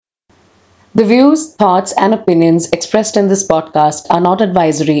The views, thoughts, and opinions expressed in this podcast are not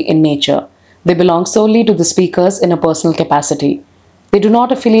advisory in nature. They belong solely to the speakers in a personal capacity. They do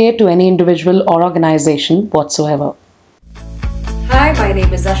not affiliate to any individual or organization whatsoever. Hi, my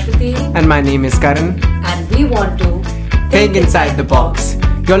name is Ashwati. And my name is Karan. And we want to Think Inside the Box.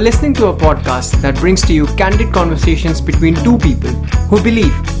 You're listening to a podcast that brings to you candid conversations between two people who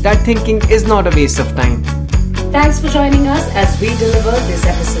believe that thinking is not a waste of time. Thanks for joining us as we deliver this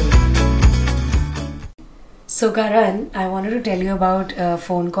episode. So Karan, I wanted to tell you about a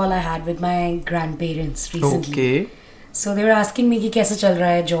phone call I had with my grandparents recently. Okay. So they were asking me कि कैसे चल रहा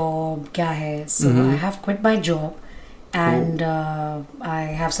है job, क्या है. So I have quit my job and I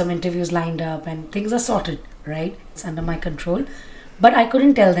have some interviews lined up and things are sorted, right? It's under my control. But I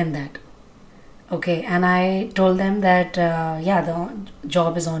couldn't tell them that. Okay, and I told them that the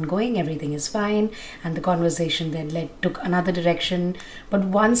job is ongoing, everything is fine, and the conversation then took another direction. But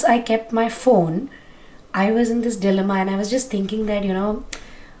once I kept my phone, I was in this dilemma and I was just thinking that,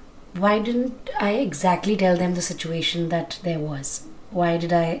 why didn't I exactly tell them the situation that there was? Why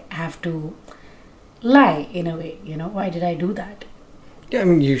did I have to lie in a way? Why did I do that? Yeah, I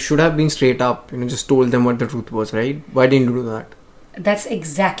mean, you should have been straight up, just told them what the truth was, right? Why didn't you do that? That's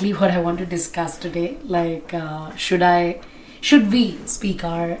exactly what I want to discuss today. Like, should we speak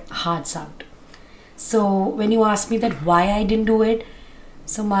our hearts out? So when you ask me that why I didn't do it,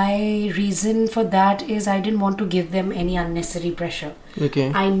 so my reason for that is I didn't want to give them any unnecessary pressure. Okay.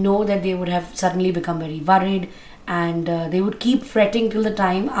 I know that they would have suddenly become very worried and they would keep fretting till the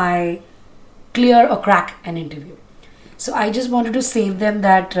time I clear or crack an interview. So I just wanted to save them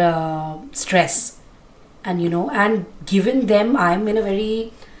that stress. And given them, I'm in a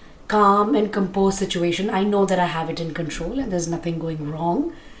very calm and composed situation. I know that I have it in control and there's nothing going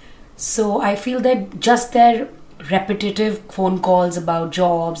wrong. So I feel that just their repetitive phone calls about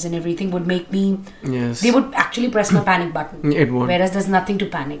jobs and everything would make me... Yes. They would actually press my panic button. It would. Whereas there's nothing to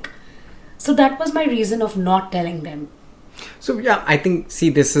panic. So that was my reason of not telling them. So yeah, I think,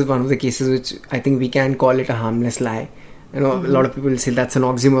 this is one of the cases which I think we can call it a harmless lie. A lot of people will say that's an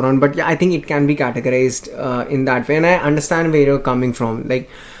oxymoron, but yeah, I think it can be categorized in that way. And I understand where you're coming from. Like,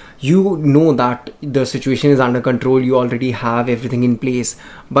 you know that the situation is under control, you already have everything in place,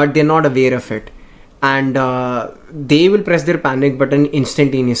 but they're not aware of it. And they will press their panic button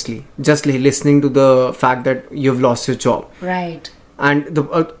instantaneously, just listening to the fact that you've lost your job. Right. And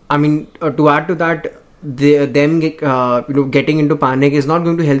to add to that, getting into panic is not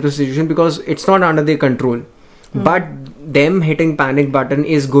going to help the situation because it's not under their control. But them hitting panic button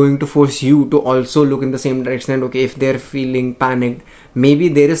is going to force you to also look in the same direction. And okay, if they're feeling panicked, maybe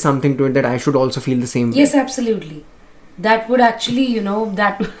there is something to it that I should also feel the same way. Yes, absolutely. That would actually,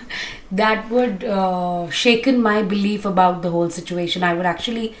 that would shaken my belief about the whole situation. I would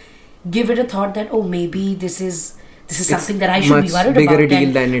actually give it a thought that, maybe this is something that I should be worried about. Bigger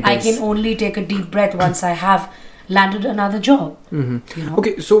deal than it I is. can only take a deep breath once I have landed another job.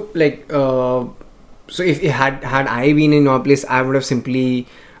 Okay, so so if had I been in your place, I would have simply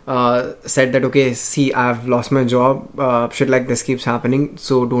said that, okay, see, I've lost my job, shit like this keeps happening,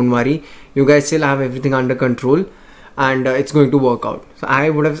 so don't worry, you guys still have everything under control and it's going to work out. So I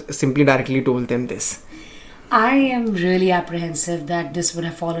would have simply directly told them this. I am really apprehensive that this would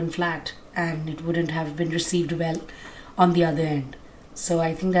have fallen flat and it wouldn't have been received well on the other end. So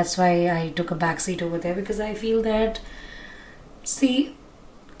I think that's why I took a backseat over there, because I feel that,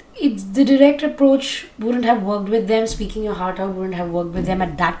 the direct approach wouldn't have worked with them. Speaking your heart out wouldn't have worked with them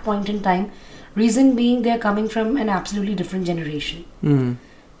at that point in time. Reason being, they're coming from an absolutely different generation.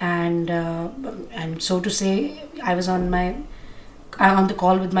 And so to say, I was on the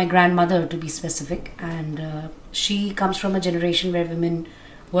call with my grandmother, to be specific, and she comes from a generation where women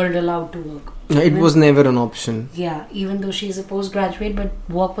weren't allowed to work. It was never an option. Yeah, even though she's a postgraduate, but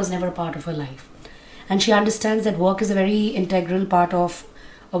work was never a part of her life. And she understands that work is a very integral part of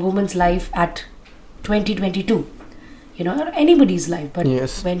a woman's life at 2022, or anybody's life. But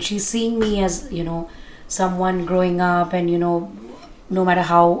yes, when she's seeing me as, someone growing up and, no matter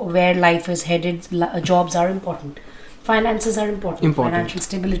where life is headed, jobs are important. Finances are important. Financial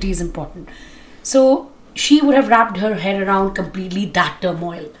stability is important. So she would have wrapped her head around completely that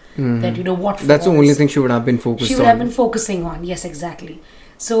turmoil. That, what that's the only thing she would have been focused on. She would have been focusing on. Yes, exactly.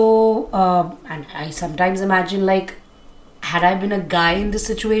 So, and I sometimes imagine, like, had I been a guy in this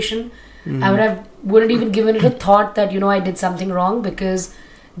situation, I wouldn't even given it a thought that, I did something wrong, because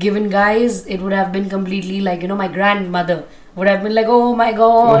given guys, it would have been completely like, my grandmother would have been like, oh my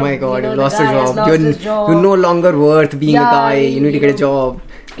god, you lost a job. You're no longer worth being a guy, you need to get a job.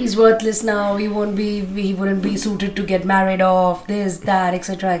 he's worthless now, he wouldn't be suited to get married off, this, that,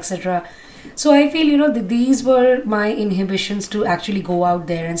 etc., etc. So I feel, these were my inhibitions to actually go out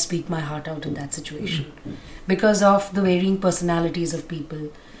there and speak my heart out in that situation. Because of the varying personalities of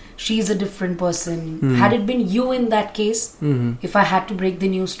people. She's a different person. Had it been you in that case, if I had to break the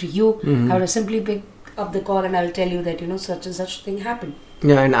news to you, I would have simply picked up the call and I'll tell you that, such and such thing happened.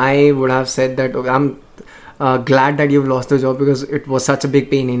 Yeah, and I would have said that, okay, I'm glad that you've lost the job because it was such a big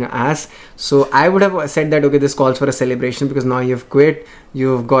pain in your ass. So I would have said that, okay, this calls for a celebration because now you've quit,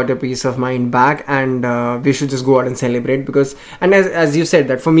 you've got your peace of mind back, and we should just go out and celebrate. Because, and as you said,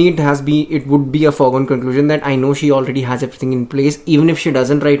 that for me it would be a foregone conclusion that I know she already has everything in place. Even if she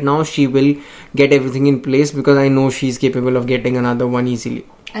doesn't right now, she will get everything in place because I know she's capable of getting another one easily.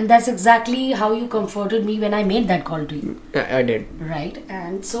 And that's exactly how you comforted me when I made that call to you. I did. Right.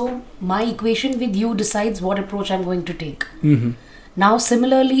 And so my equation with you decides what approach I'm going to take. Mm-hmm. Now,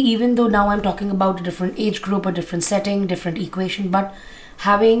 similarly, even though now I'm talking about a different age group, a different setting, different equation, but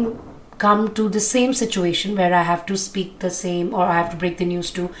having come to the same situation where I have to speak the same or I have to break the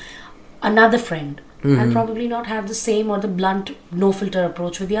news to another friend, I'll probably not have the same or the blunt, no filter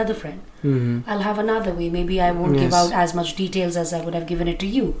approach with the other friend. I'll have another way. Maybe I won't give out as much details as I would have given it to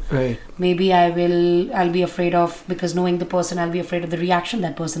you. Right. Maybe I'll be afraid of, because knowing the person, I'll be afraid of the reaction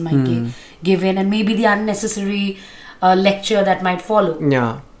that person might give in, and maybe the unnecessary lecture that might follow.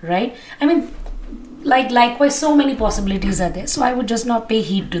 Yeah. Right? I mean, likewise, so many possibilities are there. So I would just not pay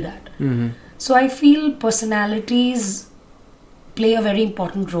heed to that. So I feel personalities play a very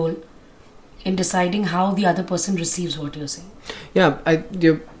important role in deciding how the other person receives what you're saying. Yeah,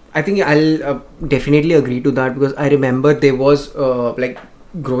 I think I'll definitely agree to that, because I remember there was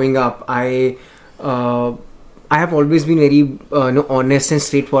growing up, I have always been very honest and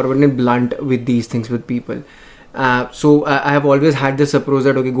straightforward and blunt with these things with people. So I have always had this approach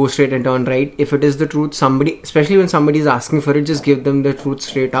that, okay, go straight and turn right. If it is the truth, especially when somebody is asking for it, just give them the truth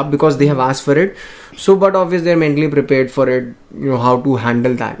straight up because they have asked for it. So, but obviously they're mentally prepared for it, how to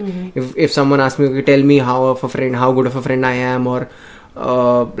handle that. If someone asks me, okay, tell me how good of a friend I am, or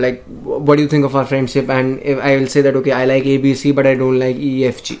what do you think of our friendship, and if I will say that, okay, I like ABC but I don't like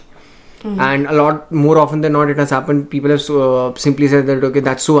EFG. And a lot more often than not, it has happened, people have simply said that, okay,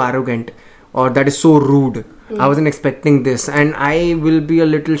 that's so arrogant, or that is so rude, I wasn't expecting this. And I will be a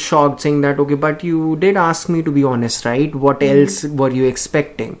little shocked, saying that, okay, but you did ask me to be honest, right? What else were you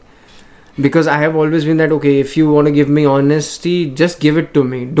expecting? Because I have always been that, okay, if you want to give me honesty, just give it to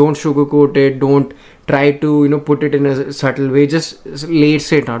me. Don't sugarcoat it. Don't try to, put it in a subtle way. Just lay it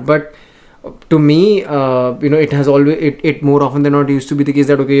straight out. But to me, it has always, it more often than not used to be the case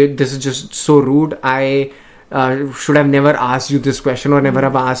that, okay, this is just so rude. I should have never asked you this question, or never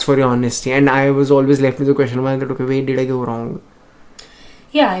have asked for your honesty. And I was always left with the question of that, okay, wait, did I go wrong?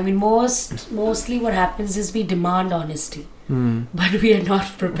 Yeah, I mean, mostly what happens is we demand honesty. But we are not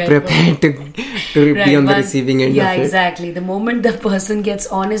prepared to be on the receiving end of it. Yeah, exactly. The moment the person gets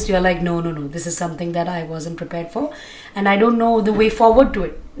honest, you're like, no, this is something that I wasn't prepared for, and I don't know the way forward to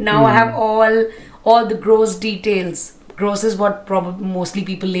it. Now I have all the gross details. Gross is what probably mostly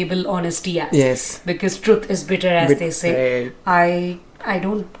people label honesty as. Yes. Because truth is bitter, as they say. I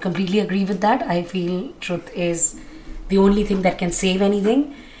don't completely agree with that. I feel truth is the only thing that can save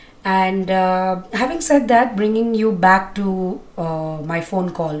anything. And having said that, bringing you back to my phone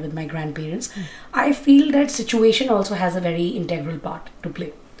call with my grandparents, I feel that situation also has a very integral part to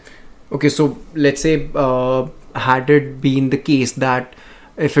play. Okay, so let's say had it been the case that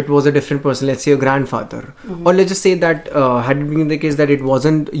if it was a different person, let's say your grandfather, or let's just say that had it been the case that it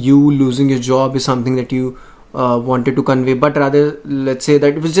wasn't you losing your job is something that you wanted to convey, but rather let's say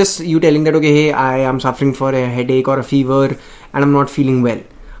that it was just you telling that, okay, hey, I am suffering for a headache or a fever and I'm not feeling well.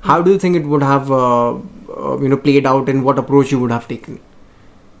 How do you think it would have played out, and what approach you would have taken?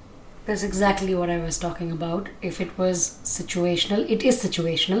 That's exactly what I was talking about. If it was situational, it is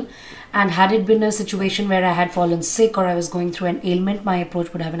situational. And had it been a situation where I had fallen sick or I was going through an ailment, my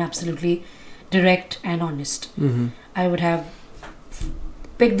approach would have been absolutely direct and honest. I would have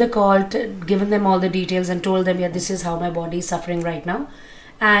picked the call, given them all the details and told them, yeah, this is how my body is suffering right now.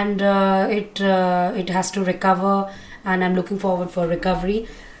 And it has to recover, and I'm looking forward for recovery.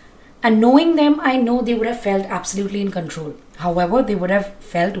 And knowing them, I know they would have felt absolutely in control. However, they would have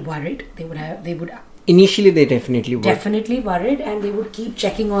felt worried. They would initially, they definitely would. Definitely worried, and they would keep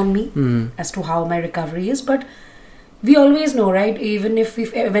checking on me as to how my recovery is. But we always know, right? Even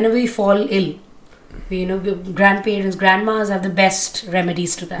whenever we fall ill, grandparents, grandmas have the best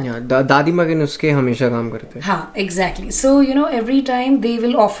remedies to that. दादी माँ के नुस्खे हमेशा काम करते हैं. हाँ, exactly. So every time they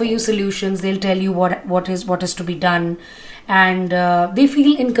will offer you solutions, they'll tell you what is to be done, and they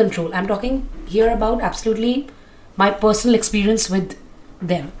feel in control. I'm talking here about absolutely my personal experience with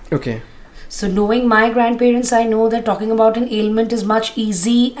them. Okay. So knowing my grandparents, I know that talking about an ailment is much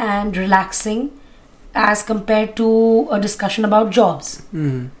easy and relaxing as compared to a discussion about jobs.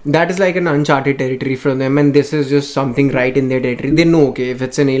 That is like an uncharted territory for them, and this is just something right in their territory. They know, okay, if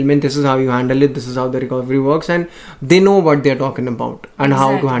it's an ailment, this is how you handle it, this is how the recovery works, and they know what they're talking about and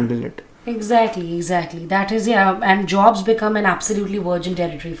how to handle it. Exactly. That is, and jobs become an absolutely virgin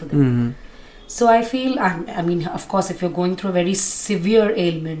territory for them. So I feel, I mean, of course, if you're going through a very severe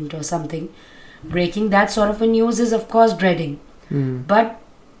ailment or something, breaking that sort of a news is, of course, dreading. But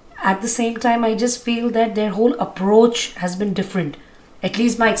at the same time, I just feel that their whole approach has been different. At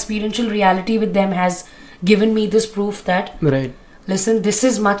least my experiential reality with them has given me this proof that, right, listen, this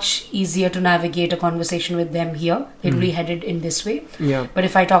is much easier to navigate a conversation with them here. It will be headed in this way. Yeah. But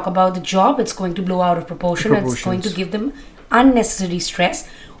if I talk about the job, it's going to blow out of proportion. And it's going to give them unnecessary stress,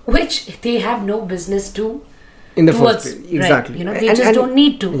 which they have no business to. In the first place. Exactly. Right. They just don't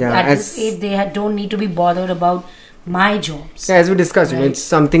need to. Yeah, at this age, they don't need to be bothered about my jobs. Yeah, as we discussed, right? It's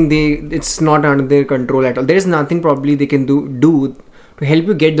something it's not under their control at all. There is nothing probably they can do to help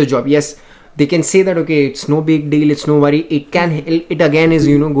you get the job. Yes, they can say that, okay, it's no big deal, it's no worry. It again is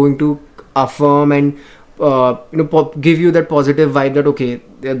going to affirm and give you that positive vibe that, okay,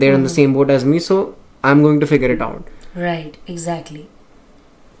 they're in the same boat as me, so I'm going to figure it out. Right, exactly.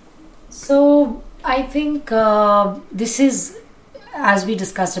 So I think this is, as we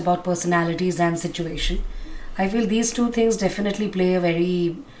discussed about personalities and situation, I feel these two things definitely play a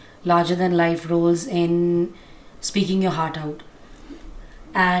very larger than life roles in speaking your heart out.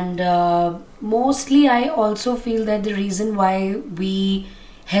 And mostly I also feel that the reason why we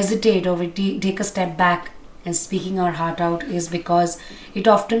hesitate or we take a step back and speaking our heart out is because it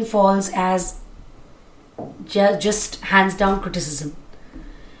often falls as just hands down criticism.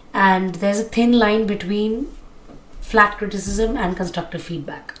 And there's a thin line between flat criticism and constructive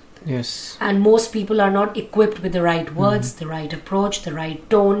feedback. Yes. And most people are not equipped with the right words, the right approach, the right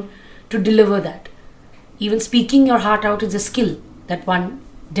tone to deliver that. Even speaking your heart out is a skill that one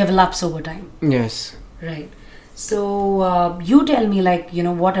develops over time. Yes. Right. So you tell me,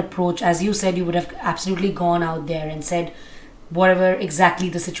 what approach, as you said, you would have absolutely gone out there and said whatever exactly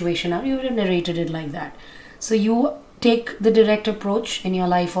the situation are, you would have narrated it like that. So you take the direct approach in your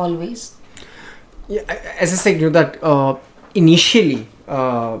life always? Yeah, as I said, that initially,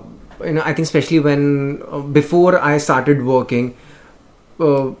 I think especially when before I started working,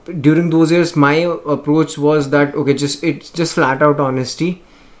 during those years, my approach was that, okay, it's just flat out honesty,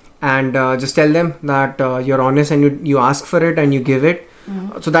 and just tell them that you're honest and you ask for it and you give it.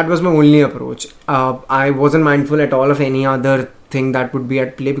 So that was my only approach. I wasn't mindful at all of any other thing that would be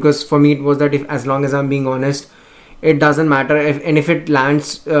at play, because for me it was that as long as I'm being honest, it doesn't matter if it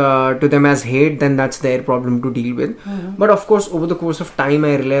lands to them as hate, then that's their problem to deal with. But of course, over the course of time,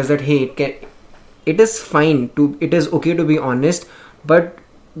 I realized that it is fine it is okay to be honest, but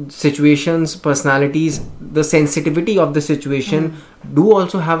situations, personalities, the sensitivity of the situation do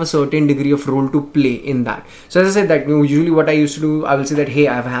also have a certain degree of role to play in that. So as I said that usually what I used to do, I will say that, hey,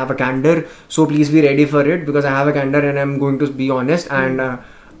 I have a candor, so please be ready for it, because I have a candor and I'm going to be honest and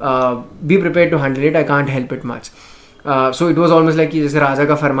be prepared to handle it. I can't help it much. So it was almost like जैसे राजा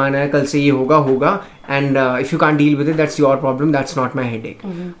का फरमान है, कल से ये होगा, and if you can't deal with it, that's your problem, that's not my headache.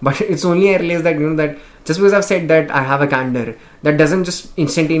 But it's only I realized that that just because I've said that I have a candor, that doesn't just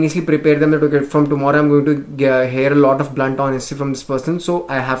instantaneously prepare them that, okay, from tomorrow I'm going to hear a lot of blunt honesty from this person, so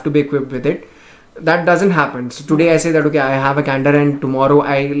I have to be equipped with it. That doesn't happen. So today I say that, okay, I have a candor, and tomorrow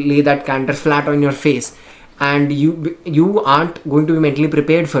I lay that candor flat on your face, and you aren't going to be mentally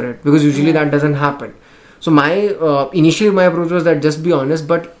prepared for it, because usually that doesn't happen. So initially my approach was that just be honest,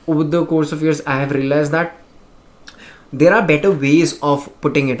 but over the course of years I have realized that there are better ways of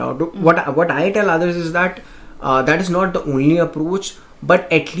putting it out. What I tell others is that that is not the only approach,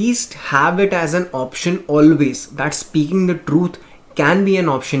 but at least have it as an option always, that speaking the truth can be an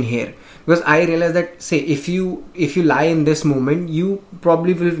option here. Because I realize that, say, if you lie in this moment, you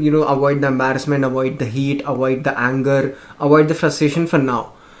probably will avoid the embarrassment, avoid the heat, avoid the anger, avoid the frustration for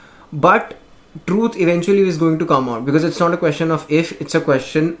now. But truth eventually is going to come out, because it's not a question of if, it's a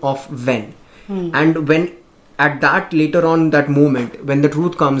question of when. And when at that later on that moment when the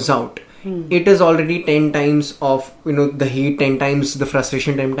truth comes out, it is already 10 times of the heat, 10 times the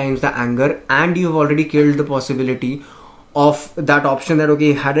frustration, 10 times the anger, and you've already killed the possibility of that option that,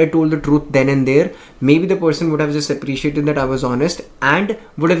 okay, had I told the truth then and there, maybe the person would have just appreciated that I was honest and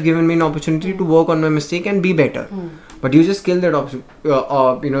would have given me an opportunity to work on my mistake and be better. But you just kill that option,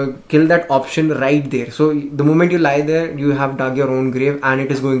 kill that option right there. So the moment you lie there, you have dug your own grave and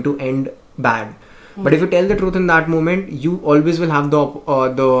it is going to end bad. But if you tell the truth in that moment, you always will have the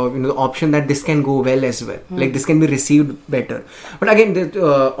option that this can go well as well. Like this can be received better. But again,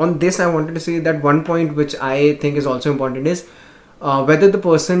 on this, I wanted to say that one point which I think is also important is whether the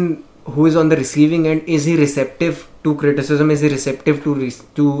person who is on the receiving end, is he receptive to criticism? Is he receptive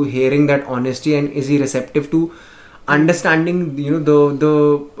to hearing that honesty? And is he receptive to understanding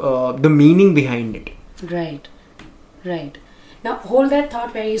the meaning behind it? Right. Now hold that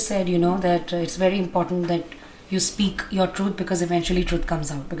thought where you said, that it's very important that you speak your truth, because eventually truth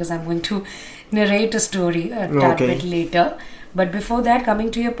comes out. Because I'm going to narrate a story a tad bit later. But before that, coming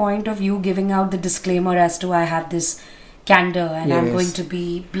to your point of you giving out the disclaimer as to I have this candor and I'm going to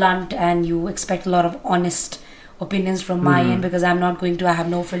be blunt, and you expect a lot of honest opinions from my end, because I have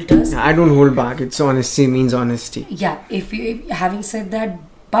no filters. I don't hold back. It's honesty means honesty. Yeah, if you, having said that,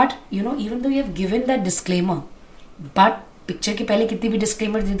 but even though you have given that disclaimer, but picture के पहले कितनी भी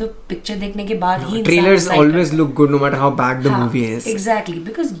disclaimer दे दो, picture देखने के बाद ही trailers always look good no matter how bad the movie is. Exactly,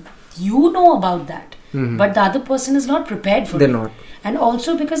 because you know about that, but the other person is not prepared for it. They're not. And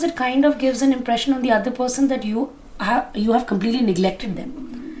also because it kind of gives an impression on the other person that you have completely neglected them.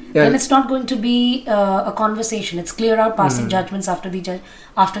 Yeah. Then it's not going to be a conversation. It's clear out passing judgments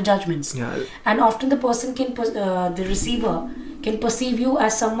after judgments. Yeah. And often the person the receiver can perceive you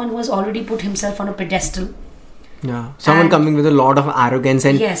as someone who has already put himself on a pedestal. Yeah, someone coming with a lot of arrogance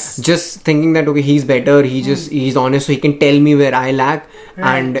and just thinking that, okay, he's better, he's honest, so he can tell me where I lack.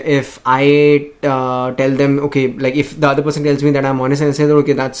 Right. And if I tell them, okay, like if the other person tells me that I'm honest and I say that,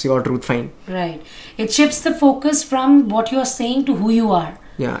 okay, that's your truth, fine. Right. It shifts the focus from what you're saying to who you are.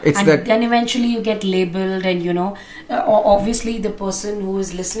 Yeah, it's and that. Then eventually you get labeled, and obviously the person who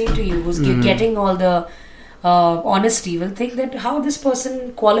is listening to you, who's getting all the honesty, will think that how this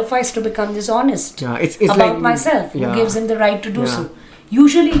person qualifies to become this honest it's about like, myself. Who gives him the right to do so?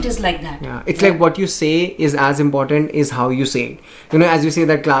 Usually it is like that. Yeah, it's like what you say is as important as how you say it. As you say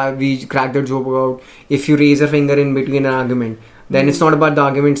that we cracked the joke about if you raise a finger in between an argument, then it's not about the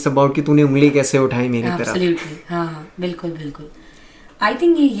argument, it's about कि तूने उंगली कैसे उठाई मेरी तरफ. Absolutely. हाँ, बिल्कुल. I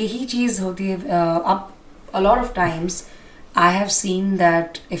think यही चीज होती है. A lot of times I have seen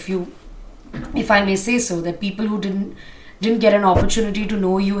that if I may say so, that people who didn't get an opportunity to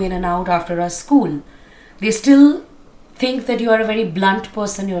know you in and out after a school, they still think that you are a very blunt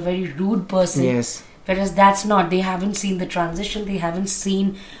person, you're a very rude person. Yes. Whereas that's not. They haven't seen the transition, they haven't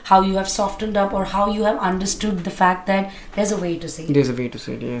seen how you have softened up or how you have understood the fact that there's a way to say it. There's a way to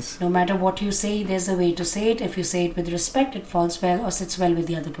say it, yes. No matter what you say, there's a way to say it. If you say it with respect, it falls well or sits well with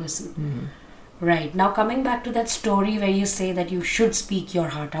the other person. Right. Now coming back to that story where you say that you should speak your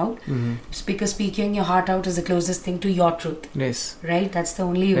heart out, because speaking your heart out is the closest thing to your truth. Yes. Right? That's the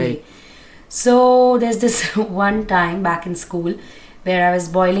only way. So there's this one time back in school where I was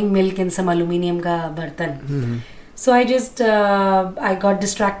boiling milk in some aluminium ka bartan. So I just, I got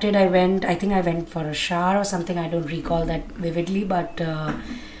distracted. I think I went for a shower or something. I don't recall that vividly, but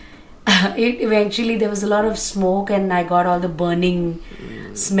eventually there was a lot of smoke and I got all the burning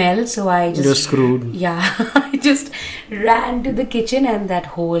smell, so I just... You're screwed. Yeah, I just ran to the kitchen and that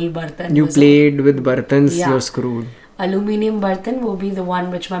whole bartan. You played with bartans, you're screwed. Aluminium bartan will be the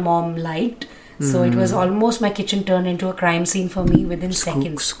one which my mom liked. So it was almost my kitchen turned into a crime scene for me within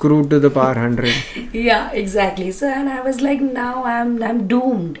seconds. Screwed to the power 100. Yeah, exactly. So and I was like, now I'm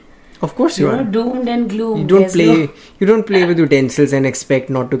doomed. Of course you are. Doomed and gloomed. You don't play with utensils and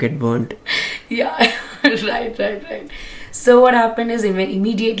expect not to get burnt. Yeah, right. So what happened is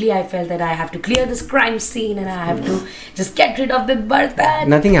immediately I felt that I have to clear this crime scene and I have to just get rid of the bartan.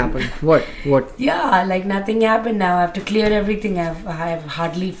 Nothing happened. What? Yeah, like nothing happened. Now I have to clear everything. I have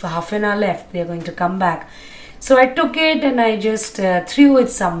hardly half an hour left. They're going to come back. So I took it and I just threw it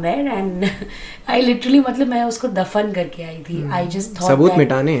somewhere and I literally मैं उसको दफन करके आई थी. I just thought सबूत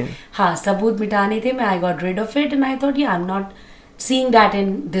मिटाने हैं. हाँ, सबूत मिटाने थे. I got rid of it and I thought, I'm not seeing that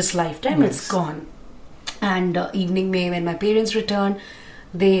in this lifetime. Yes. It's gone. And evening mein when my parents returned,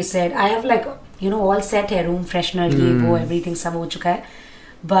 they said I have all set hai, room freshener, everything sab ho chuka hai.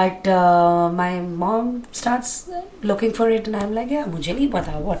 But my mom starts looking for it and I'm like, mujhe nahi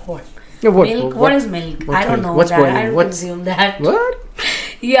pata what. Yeah, milk? What is milk? I don't know that. I don't consume that. What?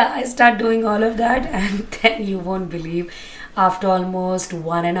 Yeah, I start doing all of that and then you won't believe, after almost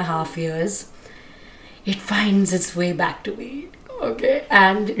 1.5 years, it finds its way back to me. Okay,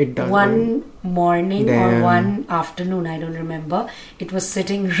 and It does. one morning or Damn. one afternoon, I don't remember, it was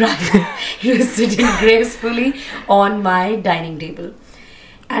sitting right, it was sitting gracefully on my dining table.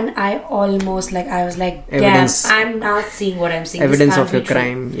 And I almost I was like, damn, Evidence. I'm not seeing what I'm seeing. This Evidence can't of be your true.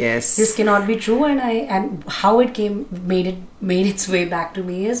 crime. Yes. This cannot be true. And how it made its way back to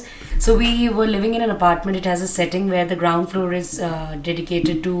me is, so we were living in an apartment. It has a setting where the ground floor is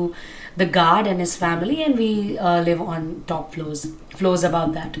dedicated to the guard and his family, and we live on top floors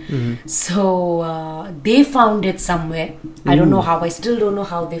above that. So they found it somewhere. I don't know how. I still don't know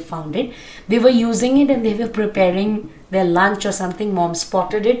how they found it. They were using it and they were preparing their lunch or something. Mom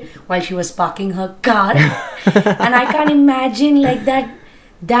spotted it while she was parking her car. And I can't imagine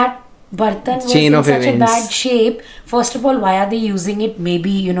that bartan was Chain in of such a events. bad shape. First of all, why are they using it?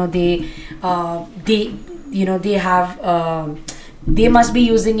 Maybe they have they must be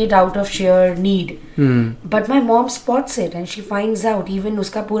using it out of sheer need. But my mom spots it and she finds out. Even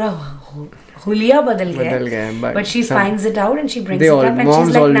uska pura huliya badal gaya. Badal gaya, but she some- finds it out and she brings They it all up and moms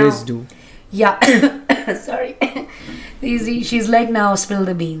she's like, always now, do. yeah. Sorry. She's like, now spill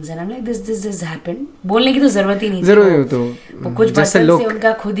the beans. And I'm like, this has happened. बोलने की तो जरूरत ही नहीं थी. जरूर तो वो कुछ just a बर्तन look. से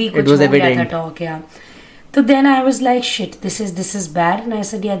उनका खुद ही It कुछ was हो गया था evident. talk, yeah. So then I was like, shit, this is bad. And I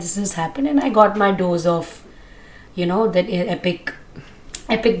said, yeah, this has happened. And I got my dose of, that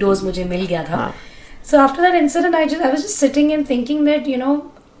epic dose मुझे मिल गया था. हाँ. So after that incident, I was just sitting and thinking that,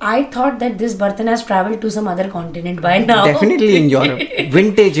 I thought that this bartan has traveled to some other continent by now. Definitely in Europe.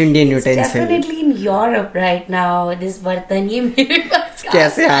 Vintage Indian It's utensil. definitely in Europe right now. This bartan ये मेरे पास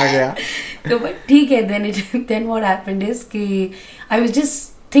कैसे आ गया? तो but ठीक है. Then what happened is कि I was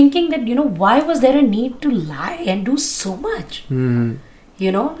just thinking that why was there a need to lie and do so much?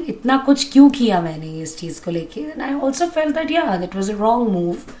 इतना कुछ क्यों किया मैंने इस चीज को लेके? And I also felt that that was a wrong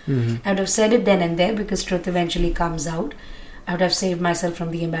move. I would have said it then and there because truth eventually comes out. I would have saved myself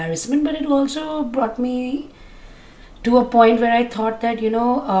from the embarrassment, but it also brought me to a point where I thought that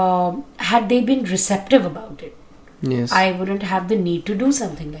had they been receptive about it, Yes. I wouldn't have the need to do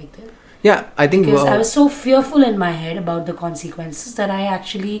something like that. Yeah, I think Because I was so fearful in my head about the consequences that I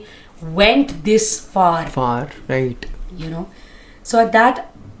actually went this far. far, right. So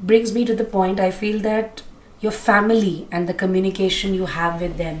that brings me to the point. I feel that your family and the communication you have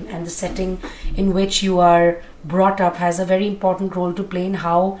with them and the setting in which you are brought up has a very important role to play in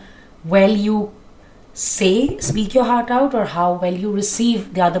how well you speak your heart out, or how well you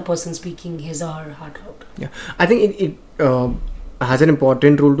receive the other person speaking his or her heart out. Yeah, I think it has an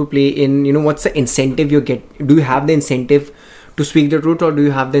important role to play in what's the incentive you get. Do you have the incentive to speak the truth, or do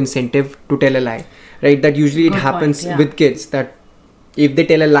you have the incentive to tell a lie? Right, that usually it Good happens point, yeah. with kids, that if they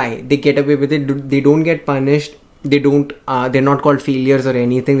tell a lie, they get away with it. They don't get punished. They're not called failures or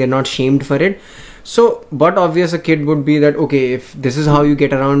anything. They're not shamed for it. So, but obvious a kid would be that, okay, if this is how you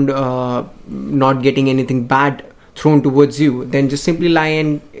get around not getting anything bad thrown towards you, then just simply lie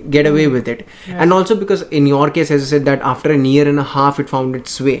and get away with it. Right. And also because in your case, as I said, that after a year and a half it found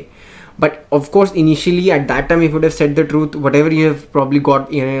its way. But of course, initially at that time, if you would have said the truth, whatever you have probably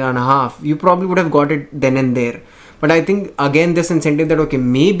got in a year and a half, you probably would have got it then and there. But I think again this incentive that, okay,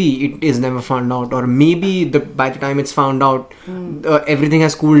 maybe it is never found out, or maybe by the time it's found out, everything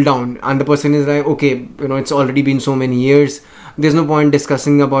has cooled down and the person is like, okay, it's already been so many years, there's no point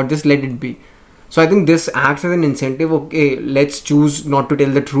discussing about this, let it be. So I think this acts as an incentive. Okay, let's choose not to tell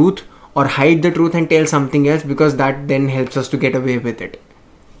the truth or hide the truth and tell something else, because that then helps us to get away with it.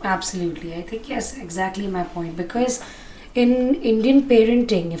 Absolutely. I think, yes, exactly my point. Because in Indian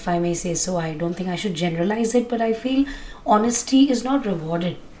parenting, if I may say so, I don't think I should generalize it, but I feel honesty is not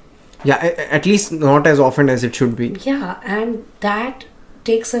rewarded. Yeah, at least not as often as it should be. Yeah, and that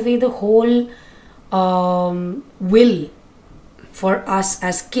takes away the whole will for us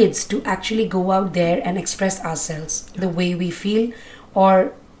as kids to actually go out there and express ourselves the way we feel,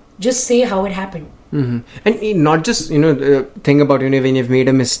 or just say how it happened. Mm-hmm. And not just think about when you've made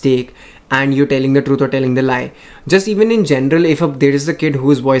a mistake and you're telling the truth or telling the lie. Just even in general, if there is a kid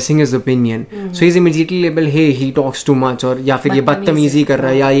who is voicing his opinion, so he's immediately labeled, hey, he talks too much, or या फिर ये बदतमीजी कर रहा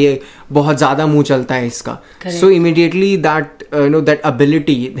है, या ये बहुत ज़्यादा मुंह चलता है इसका. So immediately that that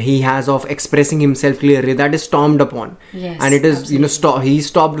ability he has of expressing himself clearly, that is stormed upon. Yes, and it is he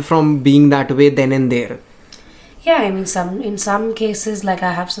stopped from being that way then and there. Yeah, I mean, in some cases, like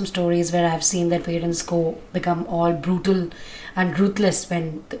I have some stories where I've seen that parents become all brutal and ruthless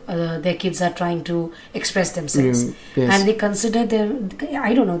when their kids are trying to express themselves. Yes. And they consider them,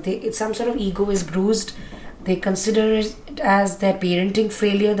 I don't know, it's some sort of ego is bruised. They consider it as their parenting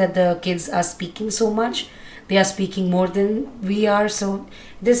failure that the kids are speaking so much. They are speaking more than we are. So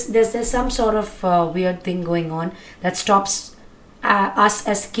there's some sort of weird thing going on that stops us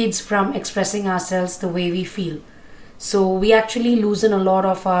as kids from expressing ourselves the way we feel. So we actually loosen a lot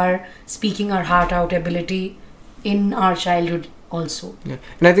of our speaking our heart out ability in our childhood also. Yeah.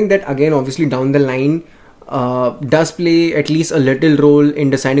 And I think that again, obviously down the line, does play at least a little role in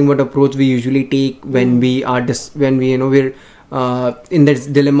deciding what approach we usually take when we are when we we're in this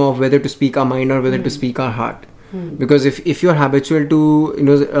dilemma of whether to speak our mind or whether to speak our heart. Because if you're habitual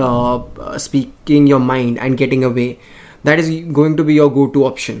to speaking your mind and getting away, that is going to be your go-to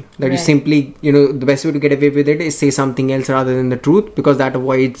option. That you simply, the best way to get away with it is say something else rather than the truth, because that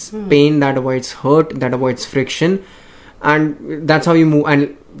avoids pain, that avoids hurt, that avoids friction, and that's how you move.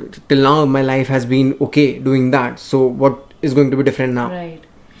 And till now, my life has been okay doing that. So what is going to be different now? Right.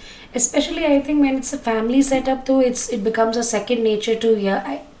 Especially, I think when it's a family setup, though, it becomes a second nature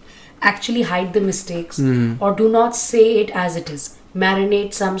to actually hide the mistakes or do not say it as it is.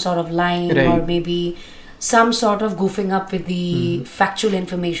 Marinate some sort of line or maybe some sort of goofing up with the factual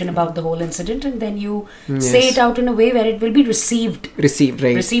information about the whole incident, and then you say it out in a way where it will be received. Received,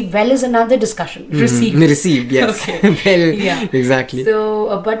 right. Received well is another discussion. Received, yes. Okay. Well, yeah. Exactly.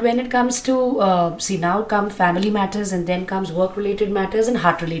 So, but when it comes to, now come family matters, and then comes work-related matters and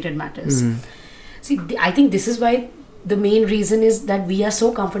heart-related matters. See, I think this is why the main reason is that we are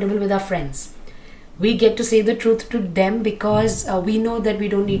so comfortable with our friends. We get to say the truth to them because we know that we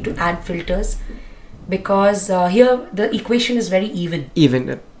don't need to add filters. Because here the equation is very even.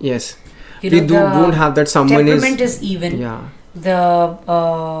 Even, yes. You know, won't have that someone temperament is even. Yeah.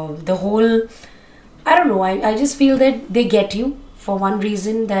 The whole, I don't know. I just feel that they get you for one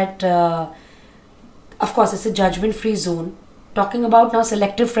reason that, of course, it's a judgment-free zone. Talking about now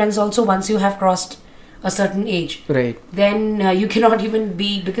selective friends also, once you have crossed a certain age, right? Then you cannot even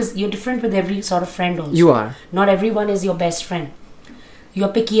be, because you're different with every sort of friend also. You are. Not everyone is your best friend. You're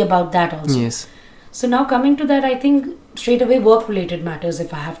picky about that also. Yes. So now coming to that, I think straight away work-related matters,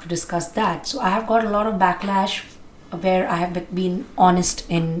 if I have to discuss that. So I have got a lot of backlash where I have been honest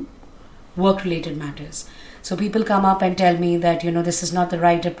in work-related matters. So people come up and tell me that, this is not the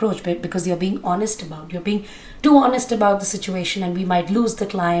right approach, but because you're being you're being too honest about the situation, and we might lose the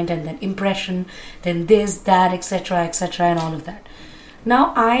client, and then impression, then this, that, etc., and all of that.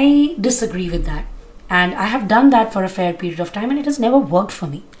 Now I disagree with that. And I have done that for a fair period of time, and it has never worked for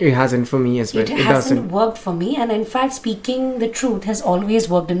me. It hasn't for me as well. It hasn't worked for me, and in fact, speaking the truth has always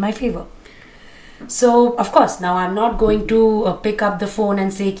worked in my favor. So, of course, now I'm not going to pick up the phone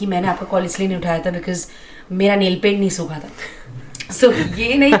and say कि मैंने आपका call इसलिए नहीं उठाया था because मेरा nail paint नहीं सूखा था. So,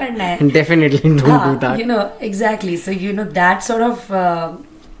 ये नहीं करना है. Definitely don't do that. Exactly. So, that sort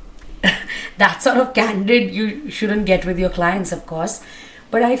of candid you shouldn't get with your clients, of course.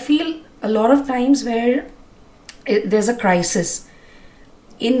 But I feel a lot of times where there's a crisis.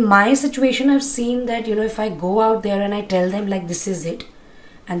 In my situation, I've seen that, if I go out there and I tell them like this is it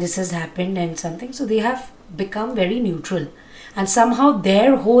and this has happened and something, so they have become very neutral. And somehow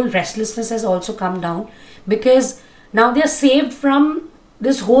their whole restlessness has also come down because now they're saved from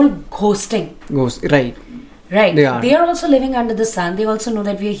this whole ghosting. Right. Right. They are also living under the sun. They also know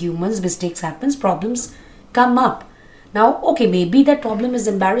that we are humans, mistakes happen, problems come up. Now, okay, maybe that problem is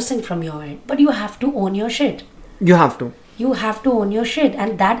embarrassing from your end, but you have to own your shit. You have to. You have to own your shit,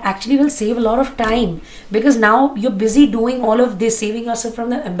 and that actually will save a lot of time because now you're busy doing all of this, saving yourself from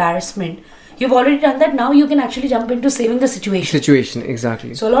the embarrassment. You've already done that. Now you can actually jump into saving the situation.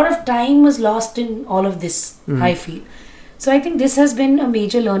 Exactly. So a lot of time was lost in all of this, I feel. So I think this has been a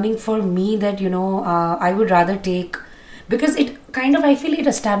major learning for me that, I would rather take, because it kind of, I feel it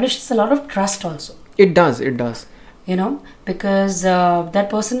establishes a lot of trust also. It does. Because that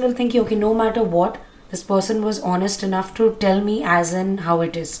person will think, okay, no matter what, this person was honest enough to tell me as in how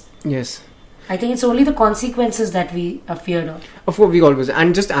it is. Yes. I think it's only the consequences that we are feared of. Of course, we always,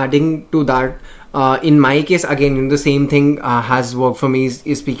 and just adding to that, in my case, again, the same thing has worked for me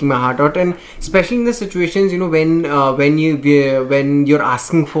is speaking my heart out, and especially in the situations, when you're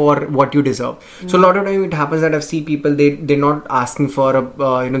asking for what you deserve. So a lot of time it happens that I've seen people they're not asking for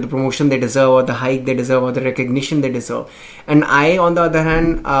the promotion they deserve or the hike they deserve or the recognition they deserve, and I, on the other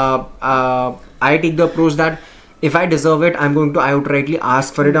hand, I take the approach that if I deserve it, I'm going to outrightly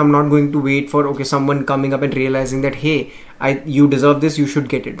ask for it. I'm not going to wait for someone coming up and realizing that, hey, you deserve this, you should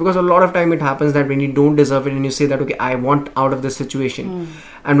get it. Because a lot of time it happens that when you don't deserve it and you say that, okay, I want out of this situation.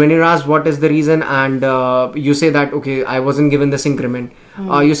 And when you're asked what is the reason and you say that, okay, I wasn't given this increment.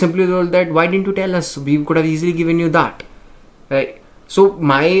 You simply told that, why didn't you tell us? We could have easily given you that. Right? So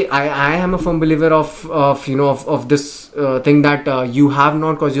I am a firm believer of this thing that you have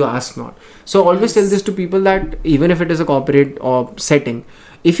not because you ask not. So always tell this to people that even if it is a corporate or setting,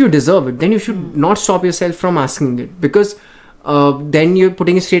 if you deserve it, then you should not stop yourself from asking it, because then you're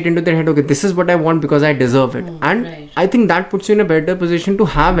putting it straight into their head, okay, this is what I want because I deserve it. And right. I think that puts you in a better position to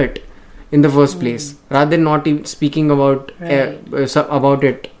have it in the first place, rather than not even speaking about about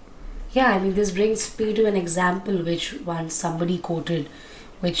it. Yeah, I mean, this brings me to an example which once somebody quoted,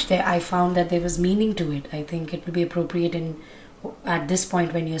 which I found that there was meaning to it. I think it will be appropriate at this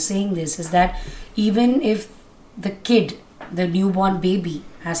point when you're saying this, is that even if the kid, the newborn baby,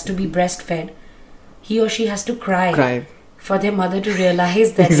 has to be breastfed, he or she has to cry. For their mother to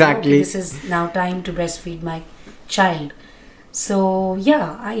realize that exactly. This is now time to breastfeed my child. So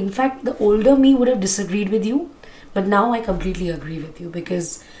yeah, in fact, the older me would have disagreed with you, but now I completely agree with you,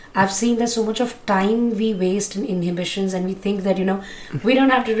 because I've seen that so much of time we waste in inhibitions, and we think that, we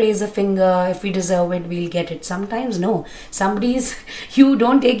don't have to raise a finger. If we deserve it, we'll get it. Sometimes no. You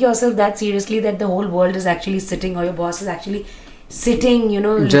don't take yourself that seriously that the whole world is actually sitting, or your boss is actually sitting,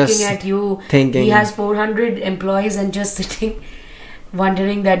 just looking at you, thinking. He has 400 employees and just sitting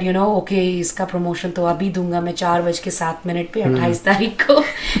wondering that, okay, iska promotion to abhi dunga main 4:07 pe 28 तारीख को,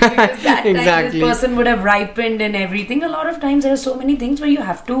 because that time exactly. this person would have ripened and everything. A lot of times there are so many things where you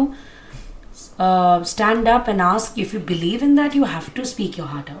have to stand up and ask. If you believe in that, you have to speak your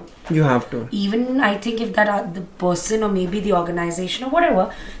heart out. You have to. Even I think if that the person, or maybe the organization or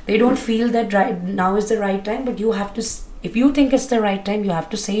whatever, they don't feel that now is the right time, but you have to, if you think it's the right time, you have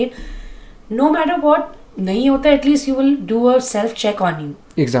to say it. No matter what nahi hota, at least you will do a self check on you.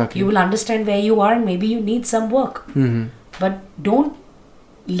 Exactly. You will understand where you are, and maybe you need some work. But don't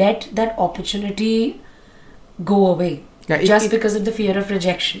let that opportunity go away because of the fear of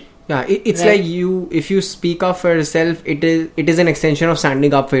rejection. Yeah, it's right? Like if you speak up for yourself, it is an extension of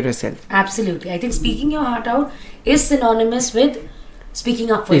standing up for yourself. Absolutely. I think speaking your heart out is synonymous with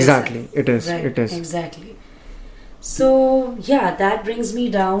speaking up for yourself. Exactly. It is. Right. It is. Exactly. So, yeah, that brings me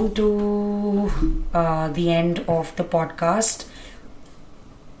down to the end of the podcast.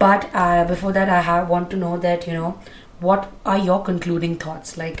 But before that, I want to know that, what are your concluding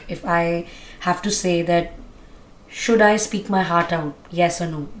thoughts? Like, if I have to say that, should I speak my heart out? Yes or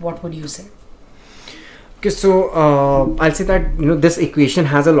no? What would you say? Okay, so I'll say that this equation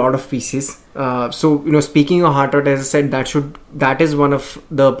has a lot of pieces. So speaking your heart out, as I said, that is one of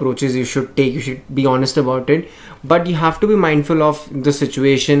the approaches you should take. You should be honest about it, but you have to be mindful of the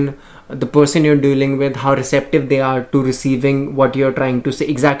situation, the person you're dealing with, how receptive they are to receiving what you're trying to say,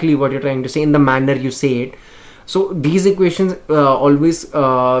 exactly what you're trying to say in the manner you say it. So these equations always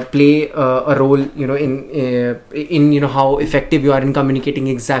play a role, in how effective you are in communicating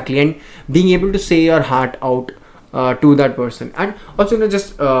exactly, and being able to say your heart out to that person. And also,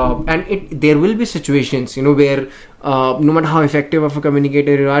 there will be situations, where no matter how effective of a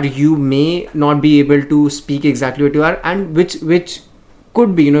communicator you are, you may not be able to speak exactly what you are, and which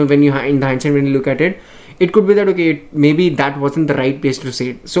could be, when you in the hindsight, when you look at it, it could be that, okay, maybe that wasn't the right place to say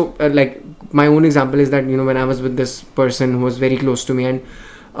it. So like my own example is that, when I was with this person who was very close to me, and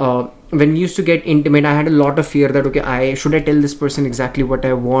when we used to get intimate, I had a lot of fear that, okay, should I tell this person exactly what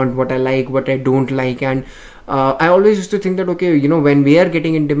I want, what I like, what I don't like. And I always used to think that, okay, when we are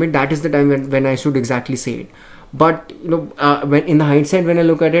getting intimate, that is the time when I should exactly say it. But when in the hindsight, when I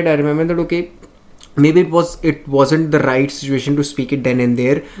look at it, I remember that, okay, maybe it wasn't the right situation to speak it then and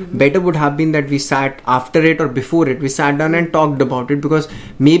there. Better would have been that we sat after it or before it, we sat down and talked about it, because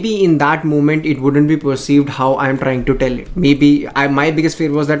maybe in that moment it wouldn't be perceived how I'm trying to tell it. Maybe my biggest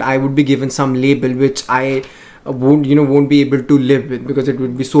fear was that I would be given some label which I won't be able to live with, because it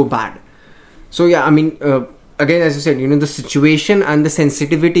would be so bad. So yeah, I mean, again, as you said, the situation and the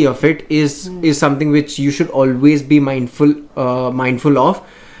sensitivity of it is something which you should always be mindful of.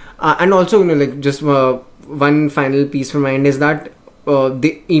 And also, just one final piece from my end is that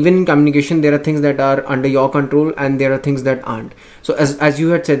even in communication, there are things that are under your control and there are things that aren't. So as you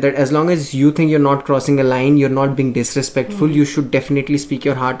had said, that as long as you think you're not crossing a line, you're not being disrespectful, you should definitely speak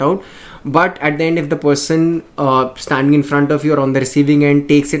your heart out. But at the end, if the person standing in front of you or on the receiving end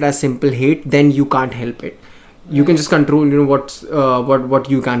takes it as simple hate, then you can't help it. You can just control, what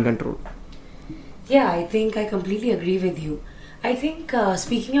you can control. Yeah, I think I completely agree with you. I think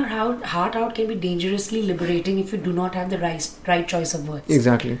speaking your heart out can be dangerously liberating if you do not have the right choice of words.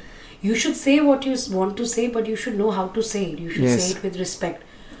 Exactly. You should say what you want to say, but you should know how to say it. You should say it with respect.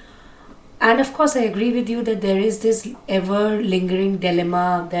 And of course, I agree with you that there is this ever-lingering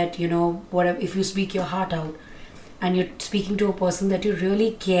dilemma that, whatever, if you speak your heart out and you're speaking to a person that you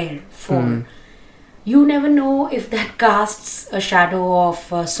really care for, you never know if that casts a shadow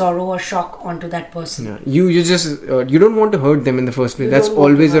of sorrow or shock onto that person. Yeah. You just you don't want to hurt them in the first place. That's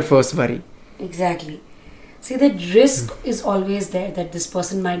always your first worry. Exactly. See, that risk is always there, that this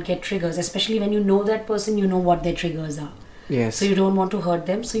person might get triggers, especially when you know that person, you know what their triggers are. Yes. So you don't want to hurt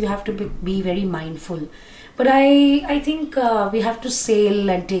them. So you have to be very mindful. But I think we have to sail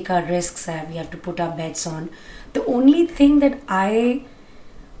and take our risks. We have to put our bets on. The only thing that I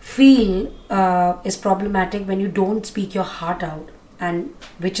feel is problematic when you don't speak your heart out, and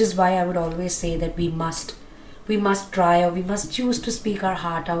which is why I would always say that we must try, or we must choose to speak our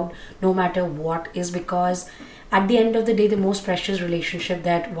heart out no matter what, is because at the end of the day, the most precious relationship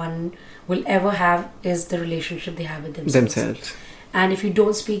that one will ever have is the relationship they have with themselves. And if you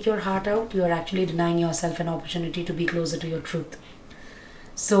don't speak your heart out, you are actually denying yourself an opportunity to be closer to your truth.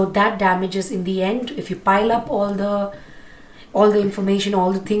 So that damages in the end. If you pile up all the information,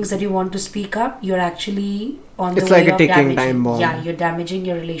 all the things that you want to speak up, you're actually on the way of damaging. It's like a ticking time bomb. Yeah, you're damaging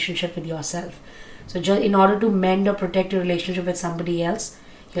your relationship with yourself. So in order to mend or protect your relationship with somebody else,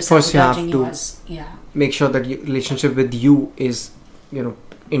 you're sabotaging yours. Yeah. Make sure that your relationship with you is,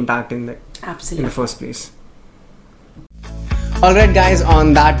 intact in the first place. Alright guys,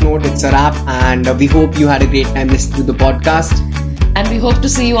 on that note, it's a wrap, and we hope you had a great time listening to the podcast. And we hope to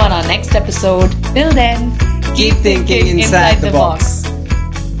see you on our next episode. Till then, keep thinking inside the box.